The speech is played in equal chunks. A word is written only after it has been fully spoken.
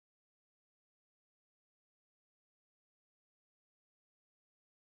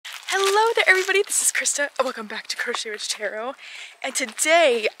there everybody, this is Krista and welcome back to Crochet Witch Tarot. And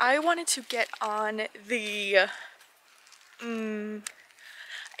today I wanted to get on the, I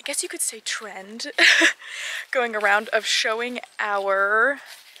guess you could say trend, going around of showing our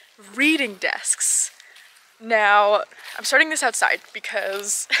reading desks. Now, I'm starting this outside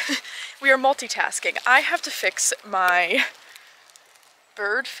because we are multitasking. I have to fix my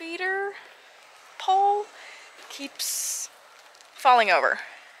bird feeder pole. Keeps falling over.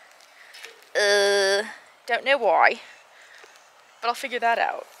 Don't know why, but I'll figure that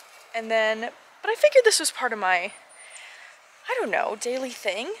out. And then, but I figured this was part of my, I don't know, daily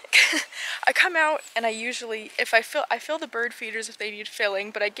thing. I come out and I usually, if I fill the bird feeders if they need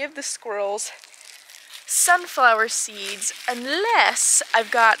filling, but I give the squirrels sunflower seeds unless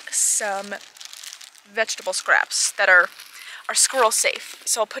I've got some vegetable scraps that are squirrel safe.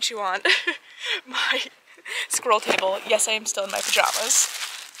 So I'll put you on my squirrel table. Yes, I am still in my pajamas.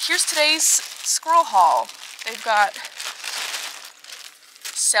 Here's today's squirrel haul. They've got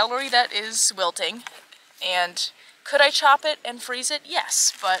celery that is wilting, and could I chop it and freeze it?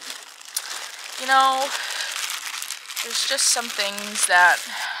 Yes, but you know, there's just some things that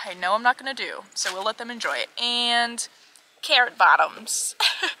I know I'm not gonna do, so we'll let them enjoy it. And carrot bottoms.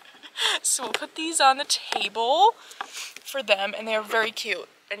 So we'll put these on the table for them, and they're very cute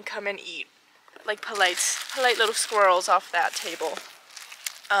and come and eat like polite little squirrels off that table.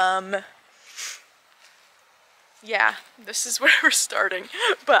 Yeah, this is where we're starting,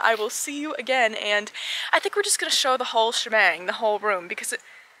 but I will see you again, and I think we're just gonna show the whole shebang, the whole room, because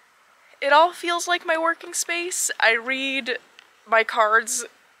it all feels like my working space. I read my cards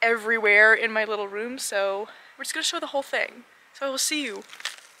everywhere in my little room, so we're just gonna show the whole thing. So I will see you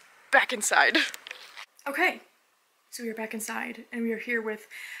back inside. Okay, so we are back inside, and we are here with,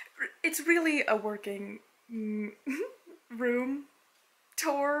 it's really a working room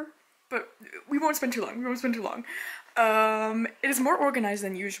tour, but we won't spend too long. It is more organized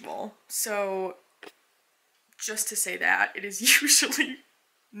than usual, so just to say that, it is usually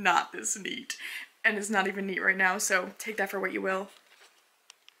not this neat, and it's not even neat right now, so take that for what you will.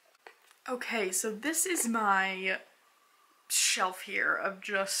 Okay, so this is my shelf here of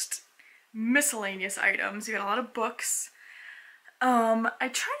just miscellaneous items. You got a lot of books. I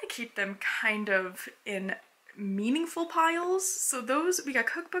try to keep them kind of in meaningful piles. So those, we got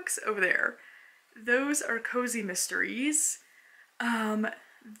cookbooks over there. Those are Cozy Mysteries.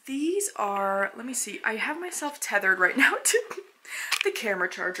 These are, let me see, I have myself tethered right now to the camera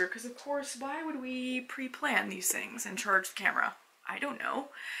charger, because of course, why would we pre-plan these things and charge the camera? I don't know.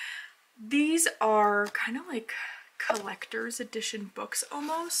 These are kind of like collector's edition books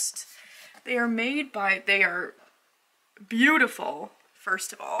almost. They are made by, they are beautiful,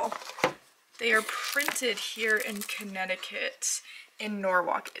 first of all. They are printed here in Connecticut, in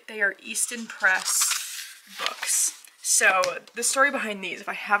Norwalk. They are Easton Press books. So the story behind these, if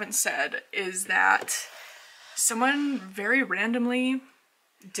I haven't said, is that someone very randomly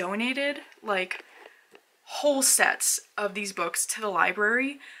donated like whole sets of these books to the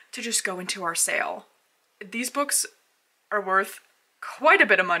library to just go into our sale. These books are worth quite a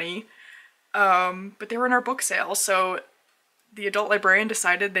bit of money, but they were in our book sale, so the adult librarian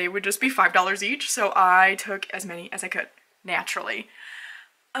decided they would just be $5 each, so I took as many as I could, naturally.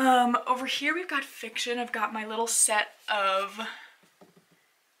 Over here we've got fiction. I've got my little set of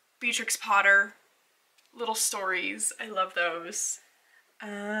Beatrix Potter little stories. I love those.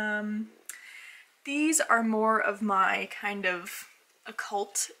 These are more of my kind of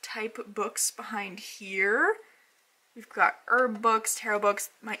occult type books behind here. We've got herb books, tarot books,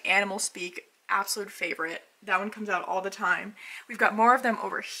 my Animal Speak, absolute favorite. That one comes out all the time. We've got more of them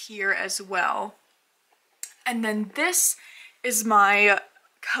over here as well. And then this is my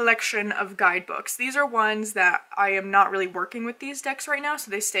collection of guidebooks. These are ones that I am not really working with these decks right now, so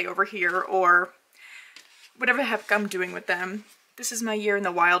they stay over here or whatever the heck I'm doing with them. This is my Year in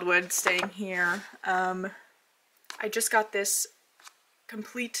the Wildwood staying here. I just got this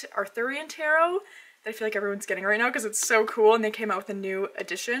complete Arthurian tarot that I feel like everyone's getting right now because it's so cool, and they came out with a new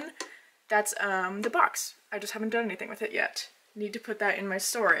edition. That's the box. I just haven't done anything with it yet. Need to put that in my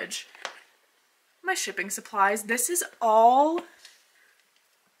storage. My shipping supplies. This is all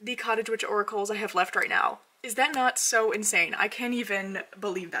the Cottage Witch oracles I have left right now. Is that not so insane? I can't even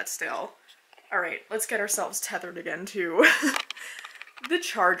believe that still. Alright, let's get ourselves tethered again to the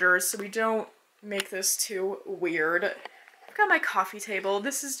charger so we don't make this too weird. I've got my coffee table.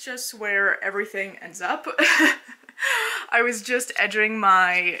 This is just where everything ends up. I was just edging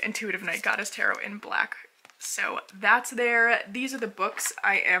my Intuitive Night Goddess Tarot in black. So that's there. These are the books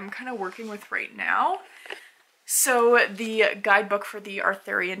I am kind of working with right now. So the guidebook for the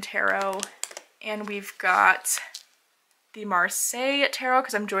Arthurian Tarot, and we've got the Marseille Tarot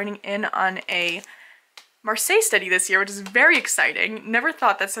because I'm joining in on a Marseille study this year, which is very exciting. Never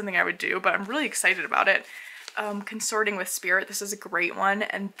thought that's something I would do, but I'm really excited about it. Consorting with Spirit, this is a great one.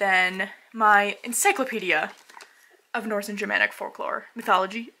 And then my Encyclopedia of Norse and Germanic Folklore,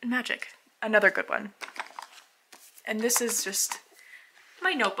 Mythology, and Magic, another good one. And this is just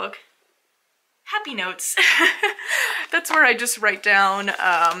my notebook. Happy notes. That's where I just write down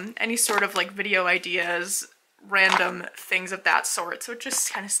any sort of like video ideas, random things of that sort. So it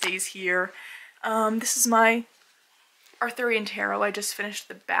just kind of stays here. This is my Arthurian Tarot. I just finished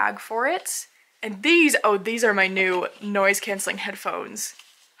the bag for it. And these are my new noise canceling headphones.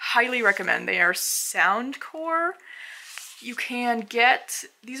 Highly recommend. They are Soundcore. You can get,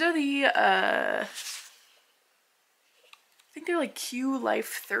 these are the, I think they're like Q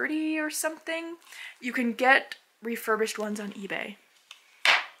Life 30 or something. You can get refurbished ones on eBay.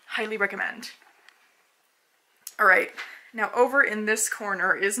 Highly recommend. All right, now over in this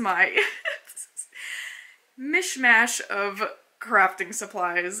corner is my mishmash of crafting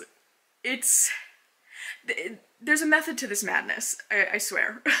supplies. There's a method to this madness, I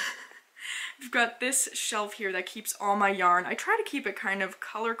swear. I've got this shelf here that keeps all my yarn. I try to keep it kind of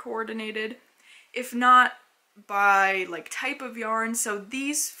color coordinated, if not by like type of yarn. So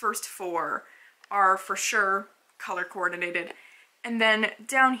these first four are for sure color coordinated. And then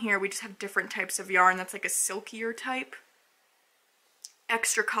down here we just have different types of yarn that's like a silkier type.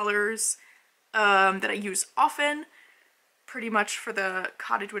 Extra colors that I use often, pretty much for the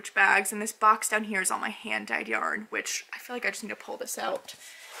Cottage Witch bags. And this box down here is all my hand-dyed yarn, which I feel like I just need to pull this out.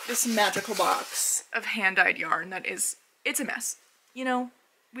 This magical box of hand-dyed yarn that is, it's a mess. You know,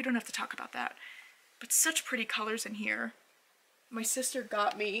 we don't have to talk about that. But such pretty colors in here. My sister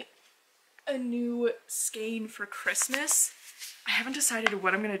got me a new skein for Christmas. I haven't decided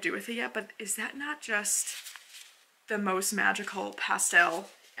what I'm going to do with it yet, but is that not just the most magical pastel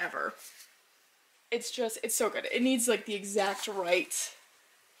ever? It's so good. It needs like the exact right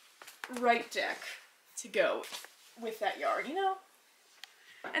deck to go with that yarn, you know?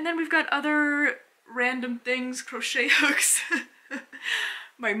 And then we've got other random things, crochet hooks,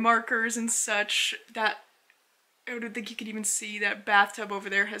 my markers and such. That, I don't think you can even see that bathtub over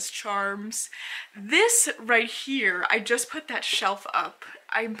there has charms. This right here, I just put that shelf up.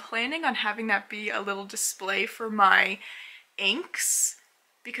 I'm planning on having that be a little display for my inks,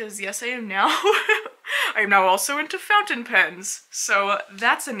 because yes, I am now. I am now also into fountain pens, so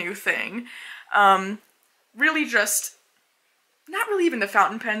that's a new thing. Really just, not really even the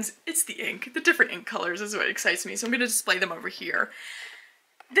fountain pens, it's the ink. The different ink colors is what excites me, so I'm going to display them over here.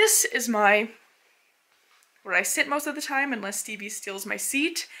 This is where I sit most of the time, unless Stevie steals my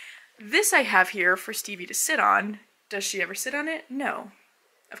seat. This I have here for Stevie to sit on. Does she ever sit on it? No.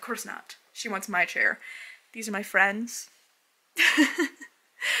 Of course not. She wants my chair. These are my friends.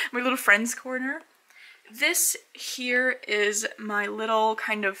 My little friends corner. This here is my little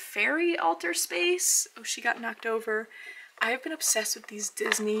kind of fairy altar space. Oh, she got knocked over. I have been obsessed with these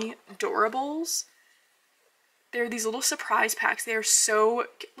Disney Doorables. They're these little surprise packs. They are so,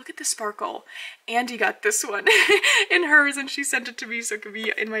 look at the sparkle. Andy got this one in hers and she sent it to me so it could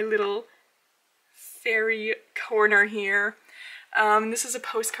be in my little fairy corner here. This is a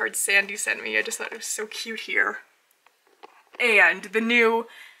postcard Sandy sent me. I just thought it was so cute here. And the new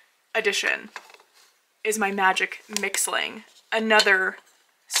addition is my Magic Mixling, another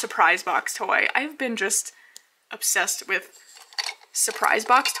surprise box toy. I've been just obsessed with surprise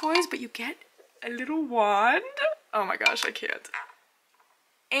box toys, but you get a little wand. Oh my gosh, I can't.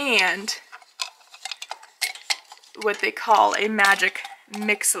 And what they call a Magic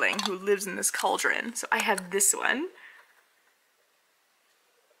Mixling who lives in this cauldron. So I have this one.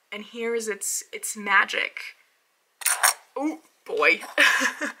 And here is its magic. Oh boy.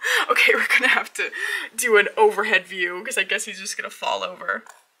 Okay, we're gonna have to do an overhead view because I guess he's just gonna fall over.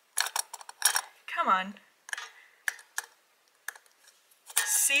 Come on.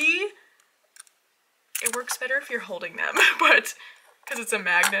 See? It works better if you're holding them, but because it's a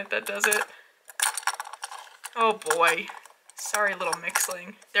magnet that does it. Oh boy. Sorry, little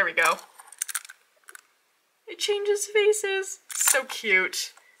mixling. There we go. It changes faces. So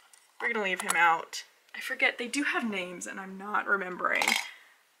cute. We're gonna leave him out. I forget, they do have names and I'm not remembering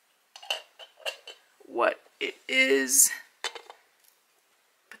what it is,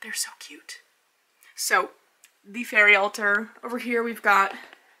 but they're so cute. So, the fairy altar. Over here we've got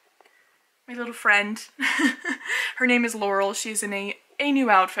my little friend. Her name is Laurel. She's in a new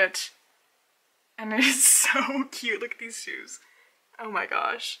outfit. And it is so cute. Look at these shoes. Oh my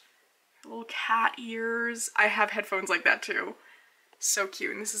gosh. Little cat ears. I have headphones like that too. So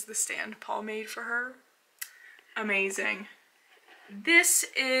cute. And this is the stand Paul made for her. Amazing. This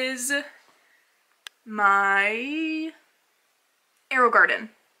is my AeroGarden.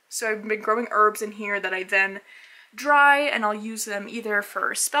 So I've been growing herbs in here that I then dry, and I'll use them either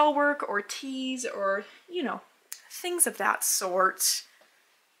for spell work or teas or, you know, things of that sort.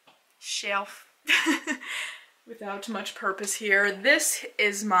 Shelf. Without much purpose here. This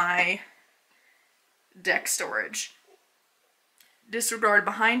is my deck storage. Disregard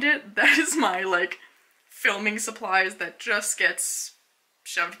behind it, that is my, like, filming supplies that just gets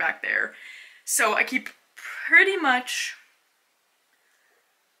shoved back there. So I keep pretty much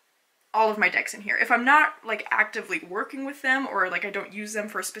all of my decks in here. If I'm not, like, actively working with them or, like, I don't use them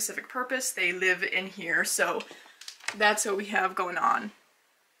for a specific purpose, they live in here. So that's what we have going on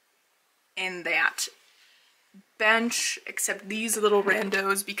in that bench, except these little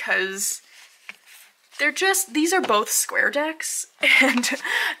randos because they're just, these are both square decks, and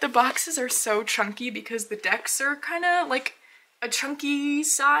the boxes are so chunky because the decks are kind of like a chunky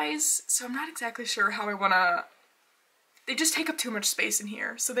size, so I'm not exactly sure how I want to, they just take up too much space in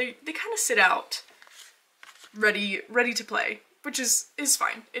here, so they kind of sit out ready to play, which is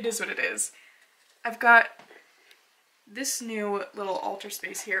fine. It is what it is. I've got this new little altar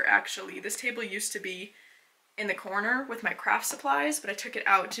space here. Actually, this table used to be in the corner with my craft supplies, but I took it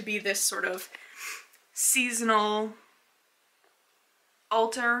out to be this sort of seasonal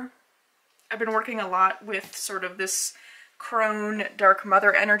altar. I've been working a lot with sort of this crone dark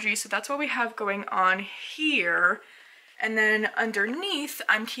mother energy, so that's what we have going on here. And then underneath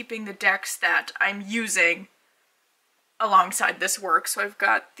I'm keeping the decks that I'm using alongside this work. So I've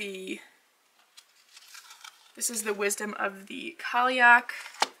got this is the Wisdom of the Kaliak.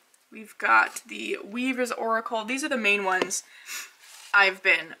 We've got the Weaver's Oracle. These are the main ones I've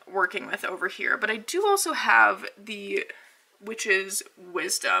been working with over here, but I do also have the Witch's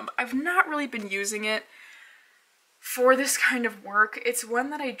Wisdom. I've not really been using it for this kind of work. It's one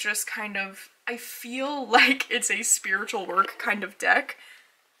that I just kind of, I feel like it's a spiritual work kind of deck,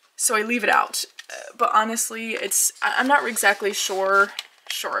 so I leave it out. But honestly, I'm not exactly sure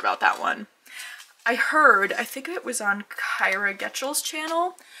about that one. I heard, I think it was on Kyra Getchell's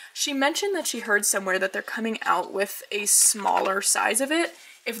channel, she mentioned that she heard somewhere that they're coming out with a smaller size of it.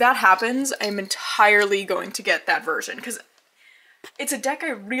 If that happens, I'm entirely going to get that version, because it's a deck I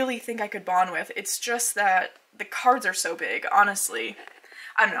really think I could bond with. It's just that the cards are so big, honestly.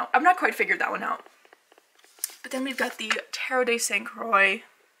 I don't know. I've not quite figured that one out. But then we've got the Tarot de St. Croix,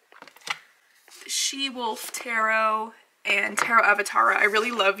 the She-Wolf Tarot, and Tarot Avatara. I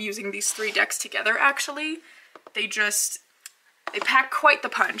really love using these three decks together, actually. They pack quite the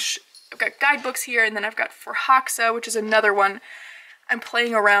punch. I've got guidebooks here, and then I've got For Haxa, which is another one I'm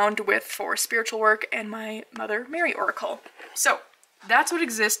playing around with for spiritual work, and my Mother Mary Oracle. So that's what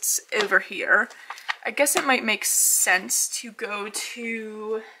exists over here. I guess it might make sense to go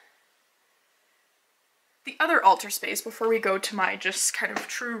to the other altar space before we go to my just kind of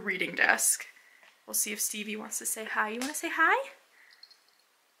true reading desk. We'll see if Stevie wants to say hi. You want to say hi?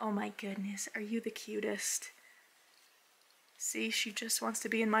 Oh my goodness, are you the cutest? See, she just wants to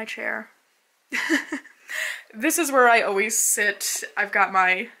be in my chair. This is where I always sit. I've got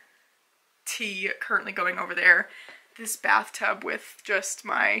my tea currently going over there. This bathtub with just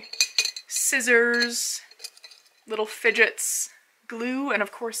my scissors, little fidgets, glue, and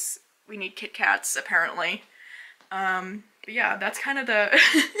of course we need Kit Kats apparently. But yeah, that's kind of the...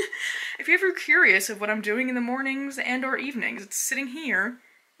 If you're ever curious of what I'm doing in the mornings and or evenings, it's sitting here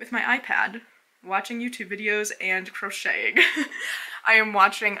with my iPad, watching YouTube videos and crocheting. I am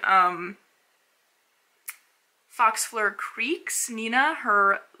watching Foxfleur Creeks, Nina,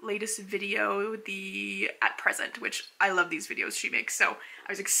 her latest video, the At Present, which I love these videos she makes, so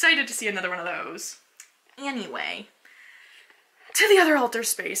I was excited to see another one of those. Anyway, to the other altar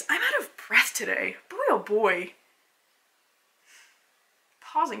space. I'm out of breath today. Boy oh boy.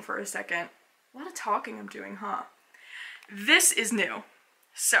 Pausing for a second. A lot of talking I'm doing, huh? This is new.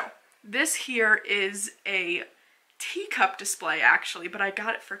 So, this here is a teacup display actually, but I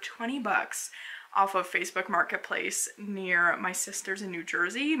got it for 20 bucks off of Facebook Marketplace near my sister's in New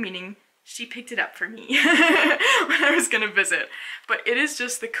Jersey, meaning she picked it up for me when I was gonna visit. But it is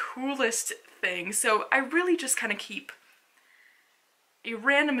just the coolest thing. So I really just kind of keep a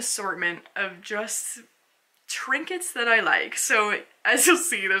random assortment of just trinkets that I like. So as you'll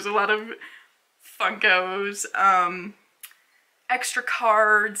see, there's a lot of Funkos, extra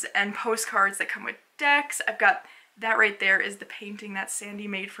cards and postcards that come with decks. I've got that right there is the painting that Sandy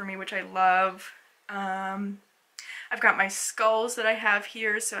made for me, which I love. I've got my skulls that I have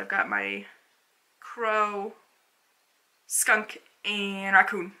here. So I've got my crow, skunk, and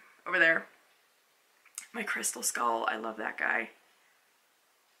raccoon over there. My crystal skull, I love that guy.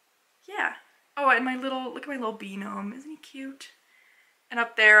 Yeah. Oh, and my little, look at my little bee gnome, isn't he cute? And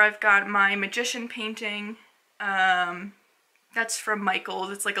up there I've got my magician painting. That's from Michaels.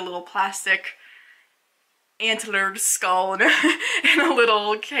 It's like a little plastic antlered skull in a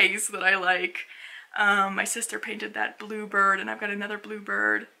little case that I like. My sister painted that bluebird, and I've got another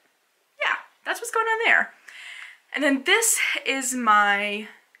bluebird. Yeah, that's what's going on there. And then this is my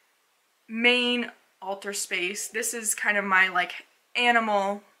main altar space. This is kind of my like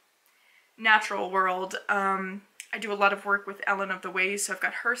animal natural world. I do a lot of work with Ellen of the Ways, so I've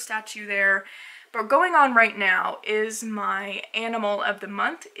got her statue there. But going on right now is my animal of the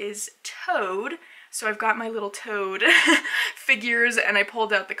month is Toad. So I've got my little toad figures, and I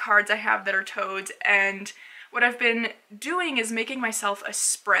pulled out the cards I have that are toads, and what I've been doing is making myself a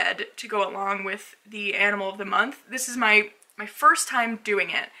spread to go along with the animal of the month. This is my first time doing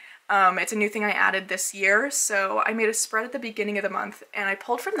it. It's a new thing I added this year, so I made a spread at the beginning of the month, and I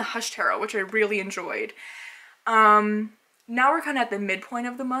pulled from the Hush Tarot, which I really enjoyed. Now we're kind of at the midpoint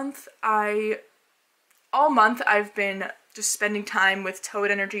of the month. All month I've been just spending time with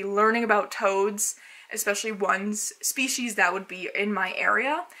toad energy, learning about toads, especially ones, species that would be in my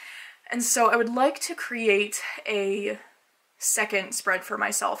area. And so I would like to create a second spread for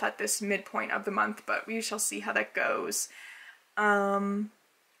myself at this midpoint of the month, but we shall see how that goes.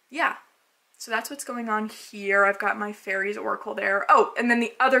 Yeah, so that's what's going on here. I've got my Fairies Oracle there. Oh, and then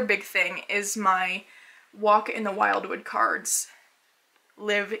the other big thing is my Walk in the Wildwood cards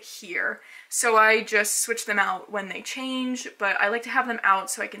live here. So I just switch them out when they change, but I like to have them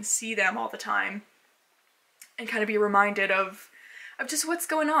out so I can see them all the time and kind of be reminded of just what's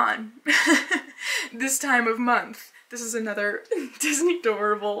going on this time of month. This is another Disney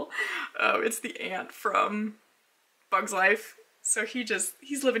Dorable. It's the ant from Bug's Life. So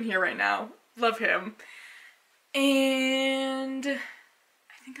he's living here right now. Love him. And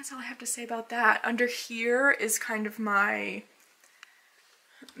I think that's all I have to say about that. Under here is kind of my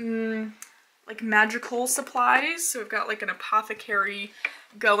like magical supplies. So I've got like an apothecary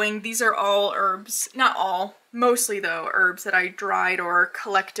going. These are all herbs, not all, mostly though, herbs that I dried or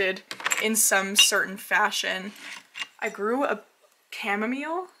collected in some certain fashion. I grew a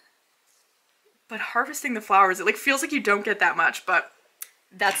chamomile, but harvesting the flowers, it like feels like you don't get that much, but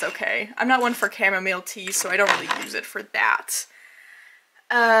that's okay. I'm not one for chamomile tea, so I don't really use it for that.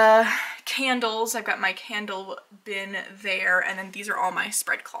 Candles, I've got my candle bin there, and then these are all my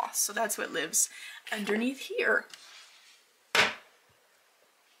spread cloths, so that's what lives underneath here.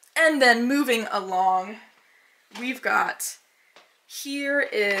 And then moving along, we've got, here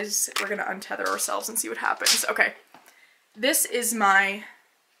is, we're gonna untether ourselves and see what happens. Okay, this is my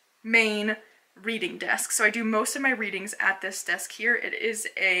main reading desk. So I do most of my readings at this desk here. It is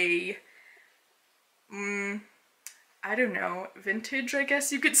a, I don't know, vintage, I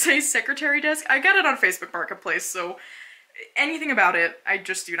guess you could say, secretary desk. I got it on Facebook Marketplace, so anything about it, I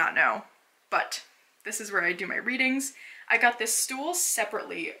just do not know. But this is where I do my readings. I got this stool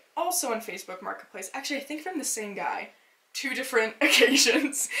separately, also on Facebook Marketplace. Actually, I think from the same guy. 2 different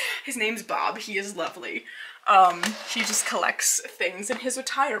occasions. His name's Bob. He is lovely. He just collects things in his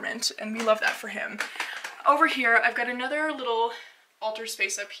retirement, and we love that for him. Over here, I've got another little altar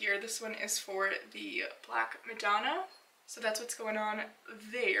space up here. This one is for the Black Madonna, so that's what's going on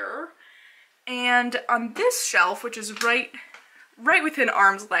there. And on this shelf, which is right within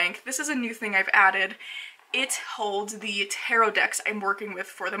arm's length, this is a new thing I've added. It holds the tarot decks I'm working with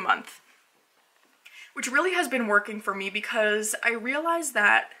for the month, which really has been working for me because I realized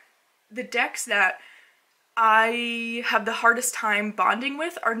that the decks that I have the hardest time bonding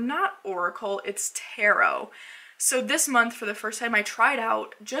with are not Oracle, it's Tarot. So this month, for the first time, I tried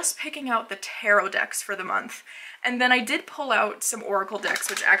out just picking out the Tarot decks for the month. And then I did pull out some Oracle decks,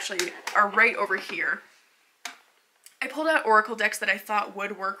 which actually are right over here. I pulled out Oracle decks that I thought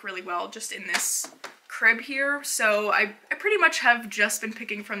would work really well just in this crib here. So I pretty much have just been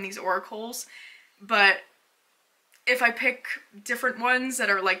picking from these Oracles, but if I pick different ones that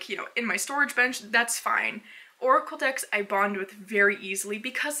are like, you know, in my storage bench, that's fine. Oracle decks I bond with very easily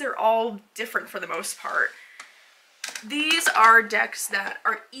because they're all different for the most part. These are decks that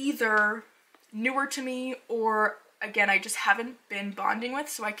are either newer to me or, again, I just haven't been bonding with,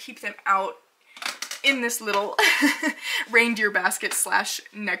 so I keep them out in this little reindeer basket slash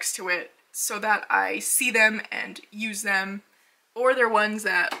next to it so that I see them and use them. Or they're ones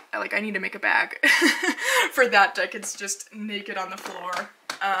that, like, I need to make a bag for that deck. It's just naked on the floor.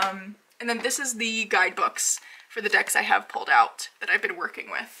 And then this is the guidebooks for the decks I have pulled out that I've been working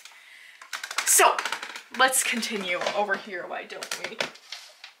with. So let's continue over here, why don't we?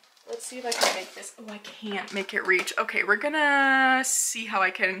 Let's see if I can make this. Oh, I can't make it reach. Okay, we're gonna see how I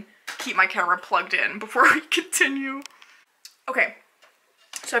can keep my camera plugged in before we continue. Okay,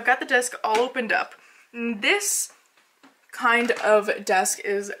 so I've got the desk all opened up. This kind of desk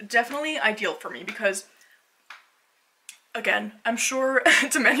is definitely ideal for me because, again, I'm sure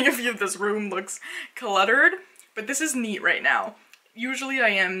to many of you this room looks cluttered, but this is neat right now. Usually I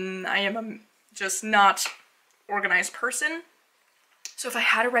am a just not organized person. So if I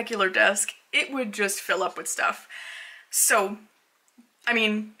had a regular desk, it would just fill up with stuff. So, I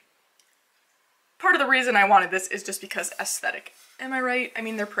mean, part of the reason I wanted this is just because aesthetic. Am I right? I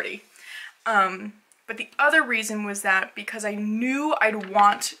mean, they're pretty. But the other reason was that because I knew I'd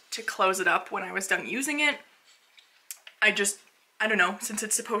want to close it up when I was done using it, I don't know, since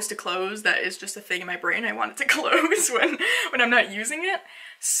it's supposed to close, that is just a thing in my brain. I want it to close when I'm not using it.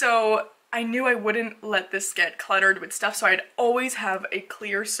 So I knew I wouldn't let this get cluttered with stuff, so I'd always have a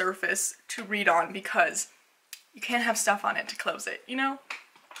clear surface to read on because you can't have stuff on it to close it, you know?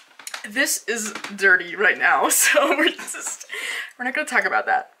 This is dirty right now, so we're not gonna talk about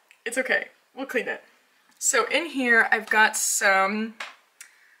that. It's okay, we'll clean it. So in here, I've got some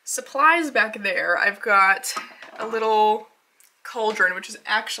supplies back there. I've got a little cauldron, which is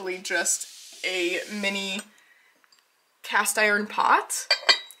actually just a mini cast iron pot.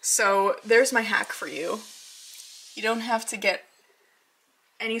 So there's my hack for you. You don't have to get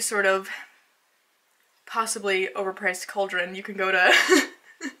any sort of possibly overpriced cauldron. You can go to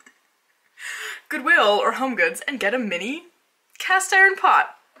Goodwill or Home Goods and get a mini cast iron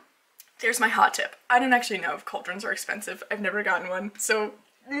pot. There's my hot tip. I don't actually know if cauldrons are expensive. I've never gotten one, so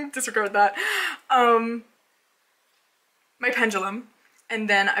disregard that. My pendulum, and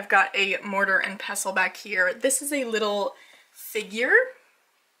then I've got a mortar and pestle back here. This is a little figure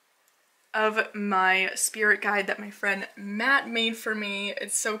of my spirit guide that my friend Matt made for me.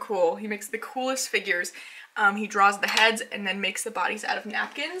 It's so cool. He makes the coolest figures. He draws the heads and then makes the bodies out of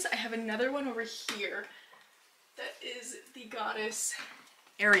napkins. I have another one over here that is the goddess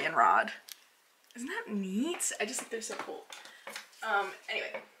Arianrod. Isn't that neat? I just think they're so cool.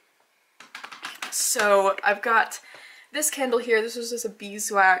 Anyway, so I've got this candle here. This was just a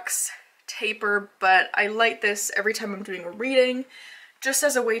beeswax taper, but I light this every time I'm doing a reading, just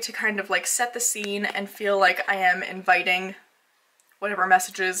as a way to kind of like set the scene and feel like I am inviting whatever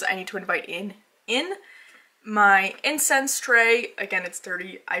messages I need to invite in. My incense tray, again, it's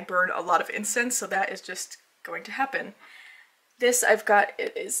dirty. I burn a lot of incense, so that is just going to happen. This I've got,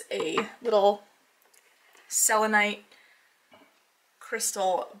 it is a little selenite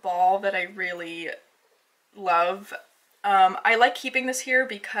crystal ball that I really love. I like keeping this here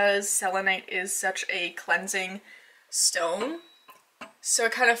because selenite is such a cleansing stone. So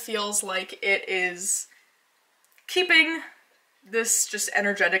it kind of feels like it is keeping this just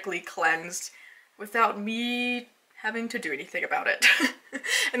energetically cleansed without me having to do anything about it.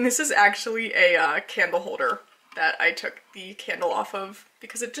 And this is actually a candle holder that I took the candle off of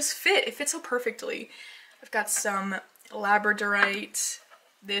because it just fit. It fits so perfectly. I've got some labradorite.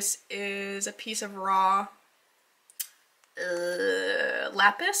 This is a piece of raw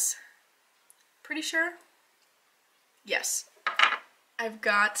lapis, pretty sure. Yes. I've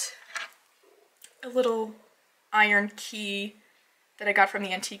got a little iron key that I got from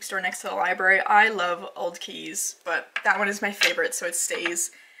the antique store next to the library. I love old keys, but that one is my favorite, so it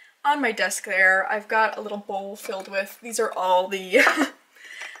stays on my desk there. I've got a little bowl filled with, these are all the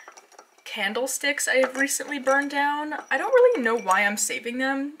candlesticks I have recently burned down. I don't really know why I'm saving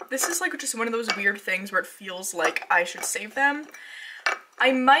them. This is like just one of those weird things where it feels like I should save them.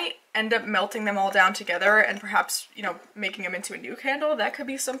 I might end up melting them all down together and perhaps, you know, making them into a new candle. That could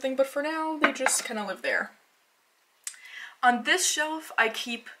be something, but for now, they just kind of live there. On this shelf, I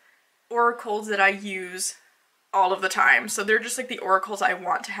keep oracles that I use all of the time. So they're just like the oracles I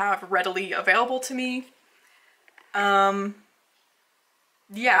want to have readily available to me.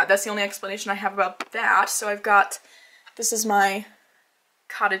 Yeah, that's the only explanation I have about that. So I've got, this is my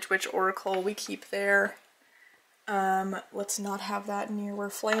Cottage Witch oracle we keep there. Let's not have that near where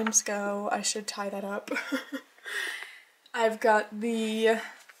flames go. I should tie that up. I've got the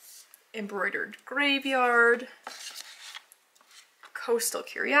Embroidered Graveyard, Coastal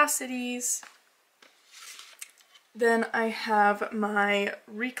Curiosities. Then I have my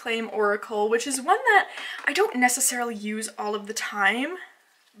Reclaim Oracle, which is one that I don't necessarily use all of the time,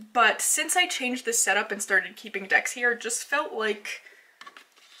 but since I changed the setup and started keeping decks here, it just felt like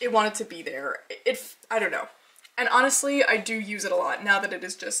it wanted to be there. I don't know. And honestly, I do use it a lot now that it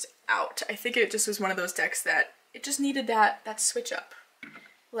is just out. I think it just was one of those decks that it just needed that switch up.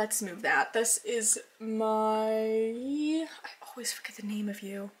 Let's move that. This is I always forget the name of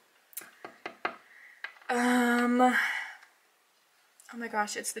you. Oh my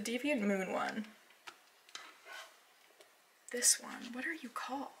gosh, it's the Deviant Moon one. This one, what are you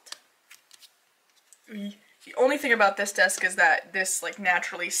called? The only thing about this desk is that this like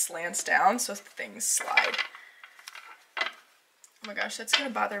naturally slants down, so things slide. Oh my gosh, that's gonna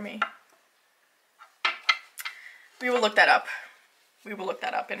bother me. We will look that up. We will look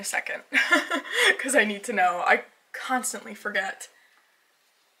that up in a second because I need to know. I constantly forget.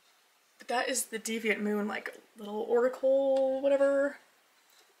 But that is the Deviant Moon, like little oracle, whatever.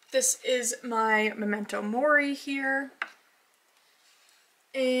 This is my Memento Mori here.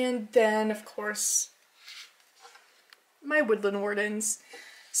 And then, of course, my Woodland Wardens.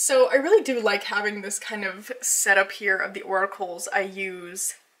 So I really do like having this kind of setup here of the oracles I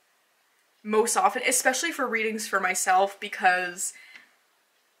use most often, especially for readings for myself, because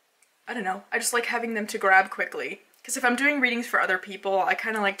I don't know, I just like having them to grab quickly. Because if I'm doing readings for other people, I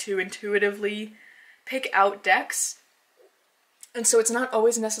kind of like to intuitively pick out decks. And so it's not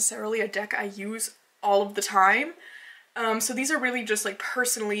always necessarily a deck I use all of the time. So these are really just like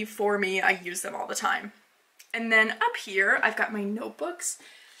personally for me, I use them all the time. And then up here, I've got my notebooks.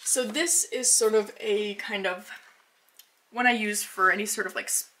 So this is sort of a kind of one I use for any sort of like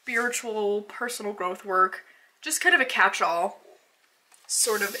spiritual, personal growth work. Just kind of a catch-all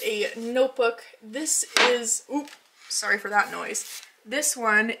sort of a notebook. This is, oops, sorry for that noise. This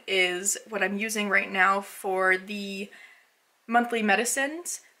one is what I'm using right now for the monthly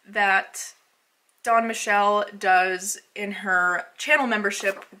medicines that Dawn Michelle does in her channel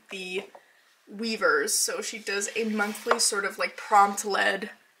membership, the Weavers. So she does a monthly sort of like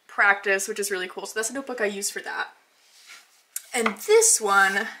prompt-led practice, which is really cool. So that's a notebook I use for that. And this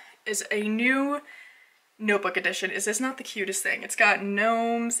one is a new notebook edition. Is this not the cutest thing? It's got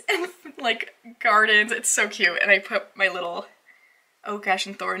gnomes and like gardens. It's so cute. And I put my little Oak, Ash,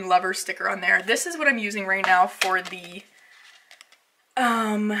 and Thorn lover sticker on there. This is what I'm using right now for the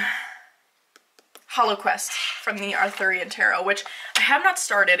Hollow Quest from the Arthurian Tarot, which I have not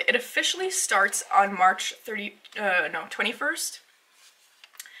started. It officially starts on March 21st.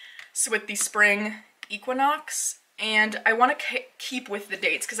 So with the spring equinox, and I want to keep with the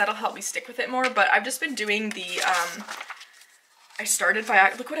dates because that'll help me stick with it more, but I've just been doing the, I started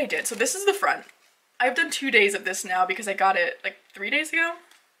by, look what I did. So this is the front. I've done 2 days of this now because I got it like 3 days ago.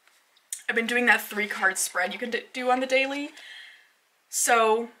 I've been doing that 3-card spread you can do on the daily.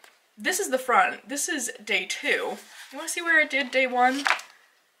 So this is the front. This is day 2. You want to see where I did day 1?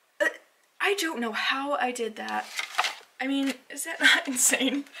 I don't know how I did that. I mean, is that not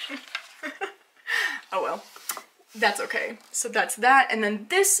insane? Oh well, that's okay. So that's that, and then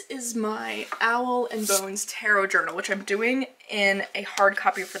this is my Owl and Bones Tarot Journal, which I'm doing in a hard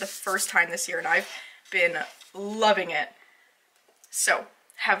copy for the first time this year, and I've been loving it. So,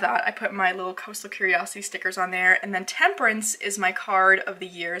 have that. I put my little Coastal Curiosity stickers on there, and then Temperance is my card of the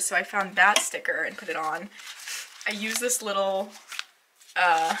year, so I found that sticker and put it on. I use this little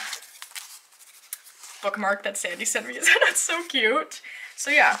bookmark that Sandy sent me. That's so cute. So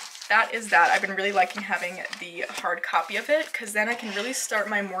yeah, that is that. I've been really liking having the hard copy of it because then I can really start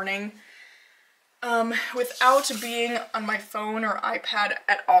my morning without being on my phone or iPad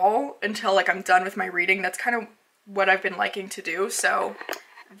at all until like I'm done with my reading. That's kind of what I've been liking to do, so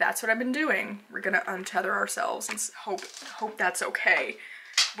that's what I've been doing. We're gonna untether ourselves and hope that's okay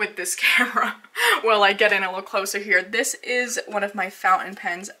with this camera while I get in a little closer here. This is one of my fountain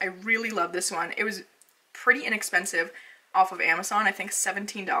pens. I really love this one. It was pretty inexpensive off of Amazon, I think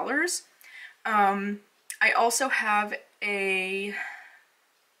 $17. I also have a,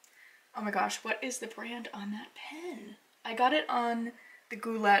 oh my gosh, what is the brand on that pen? I got it on the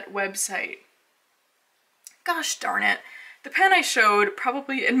Goulet website. Gosh darn it. The pen I showed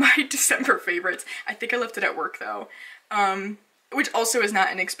probably in my December favorites. I think I left it at work though, which also is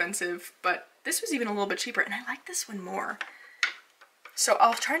not inexpensive, but this was even a little bit cheaper, and I like this one more. So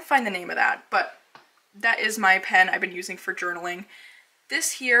I'll try and find the name of that, but that is my pen I've been using for journaling.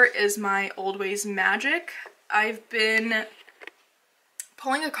 This here is my Old Ways Magic. I've been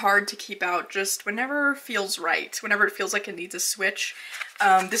pulling a card to keep out just whenever feels right, whenever it feels like it needs a switch.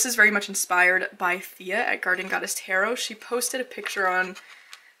 This is very much inspired by Thea at Garden Goddess Tarot. She posted a picture on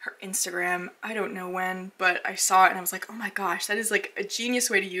her Instagram, I don't know when, but I saw it and I was like, oh my gosh, that is like a genius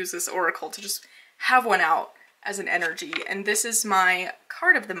way to use this oracle, to just have one out as an energy. And this is my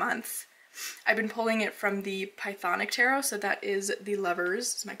card of the month. I've been pulling it from the Pythonic Tarot, so that is the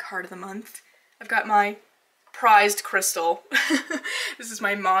Lovers. It's my card of the month. I've got my prized crystal. This is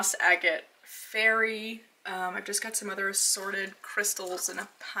my Moss Agate Fairy I've just got some other assorted crystals and a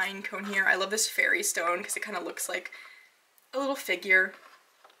pine cone here. I love this fairy stone because it kind of looks like a little figure.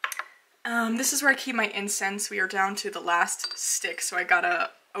 This is where I keep my incense. We are down to the last stick, so I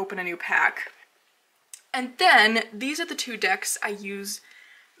gotta open a new pack. And then these are the two decks I use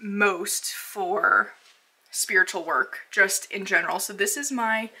most for spiritual work, just in general. So this is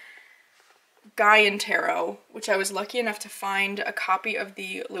my Gaian Tarot, which I was lucky enough to find a copy of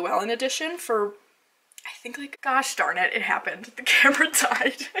the Llewellyn edition for, I think, like, gosh darn it, it happened. The camera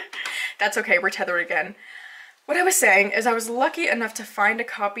died. That's okay, we're tethered again. What I was saying is I was lucky enough to find a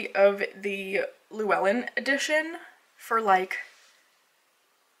copy of the Llewellyn edition for, like,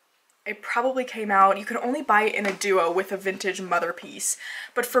 it probably came out, you could only buy it in a duo with a vintage mother piece,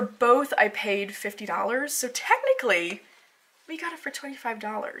 but for both I paid $50, so technically we got it for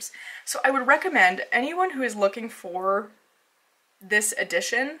 $25. So I would recommend anyone who is looking for this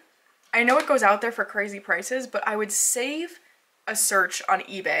edition, I know it goes out there for crazy prices, but I would save a search on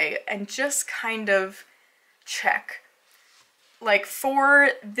eBay and just kind of check. Like for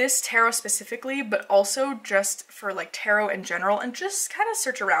this tarot specifically, but also just for like tarot in general, and just kind of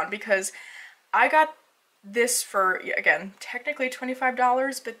search around, because I got this for, again, technically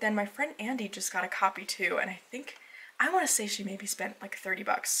 $25, but then my friend Andy just got a copy too, and I think, I want to say she maybe spent like 30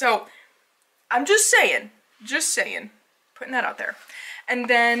 bucks. So I'm just saying, putting that out there. And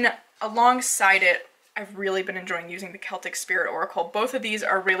then alongside it, I've really been enjoying using the Celtic Spirit Oracle. Both of these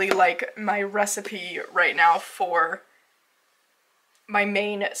are really like my recipe right now for my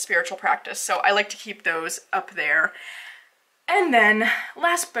main spiritual practice, so I like to keep those up there. And then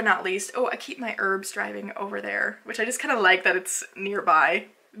last but not least, oh, I keep my herbs driving over there, which I just kind of like that it's nearby.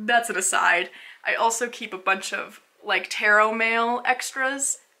 That's an aside. I also keep a bunch of like tarot mail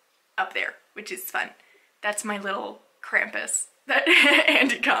extras up there, which is fun. That's my little Krampus that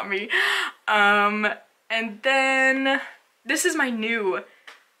Andy got me. And then this is my new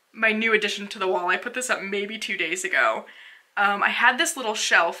addition to the wall. I put this up maybe 2 days ago. I had this little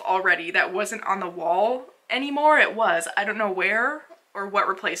shelf already that wasn't on the wall anymore. It was. I don't know where or what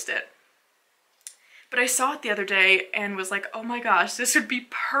replaced it. But I saw it the other day and was like, oh my gosh, this would be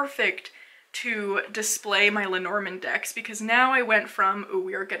perfect to display my Lenormand decks, because now I went from, ooh,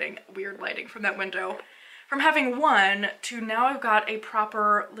 we are getting weird lighting from that window, from having one to now I've got a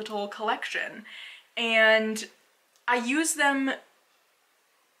proper little collection. And I use them,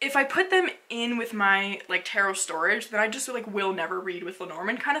 if I put them in with my like tarot storage, then I just like will never read with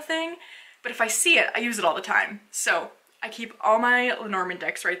Lenormand kind of thing. But if I see it, I use it all the time. So I keep all my Lenormand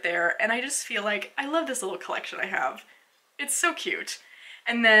decks right there, and I just feel like I love this little collection I have. It's so cute.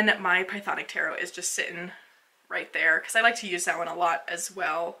 And then my Pythonic Tarot is just sitting right there, because I like to use that one a lot as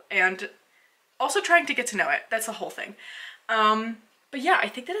well. And also trying to get to know it. That's the whole thing. But yeah, I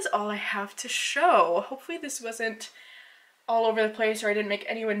think that is all I have to show. Hopefully this wasn't all over the place, or I didn't make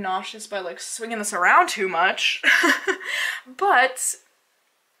anyone nauseous by like swinging this around too much. But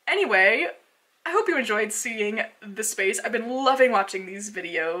anyway, I hope you enjoyed seeing the space. I've been loving watching these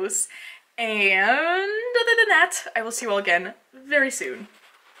videos, and other than that, I will see you all again very soon.